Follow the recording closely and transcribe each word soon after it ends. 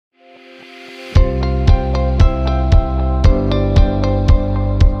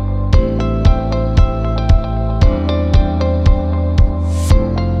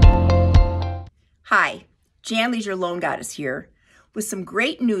Jan.leasure Loan Goddess here with some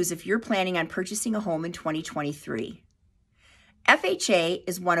great news if you're planning on purchasing a home in 2023. FHA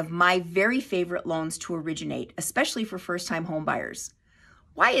is one of my very favorite loans to originate, especially for first-time home buyers.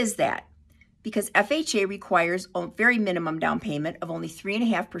 Why is that? Because FHA requires a very minimum down payment of only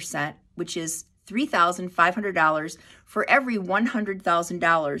 3.5%, which is $3,500 for every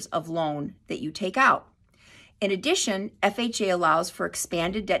 $100,000 of loan that you take out. In addition, FHA allows for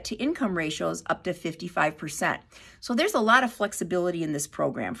expanded debt-to-income ratios up to 55%. So there's a lot of flexibility in this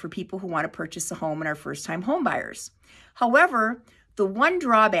program for people who want to purchase a home and are first-time home buyers. However, the one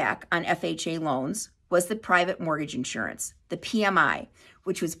drawback on FHA loans was the private mortgage insurance, the PMI,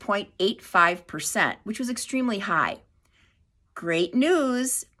 which was 0.85%, which was extremely high. Great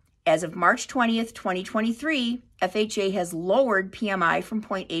news! As of March 20th, 2023, FHA has lowered PMI from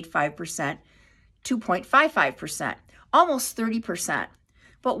 0.85% to 0.55%, almost 30%.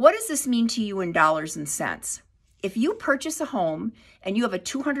 But what does this mean to you in dollars and cents? If you purchase a home and you have a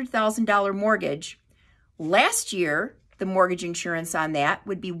 $200,000 mortgage, last year, the mortgage insurance on that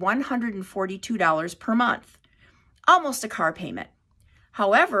would be $142 per month, almost a car payment.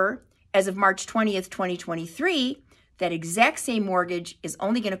 However, as of March 20th, 2023, that exact same mortgage is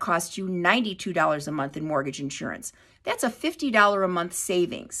only going to cost you $92 a month in mortgage insurance. That's a $50 a month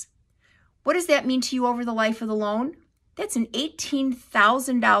savings. What does that mean to you over the life of the loan? That's an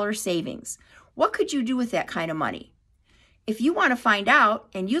 $18,000 savings. What could you do with that kind of money? If you want to find out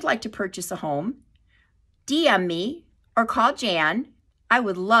and you'd like to purchase a home, DM me or call Jan. I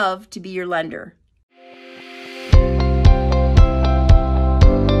would love to be your lender.